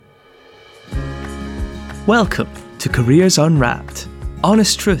Welcome to Careers Unwrapped,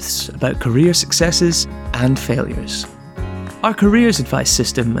 honest truths about career successes and failures. Our careers advice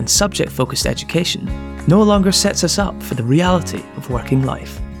system and subject-focused education no longer sets us up for the reality of working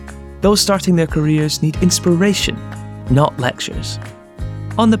life. Those starting their careers need inspiration, not lectures.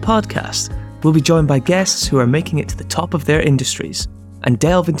 On the podcast, we'll be joined by guests who are making it to the top of their industries and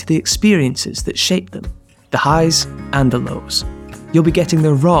delve into the experiences that shape them, the highs and the lows. You'll be getting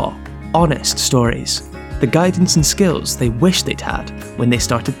their raw, honest stories, the guidance and skills they wish they'd had when they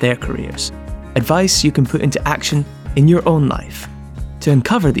started their careers, advice you can put into action in your own life. To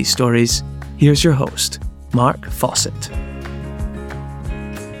uncover these stories, here's your host, Mark Fawcett.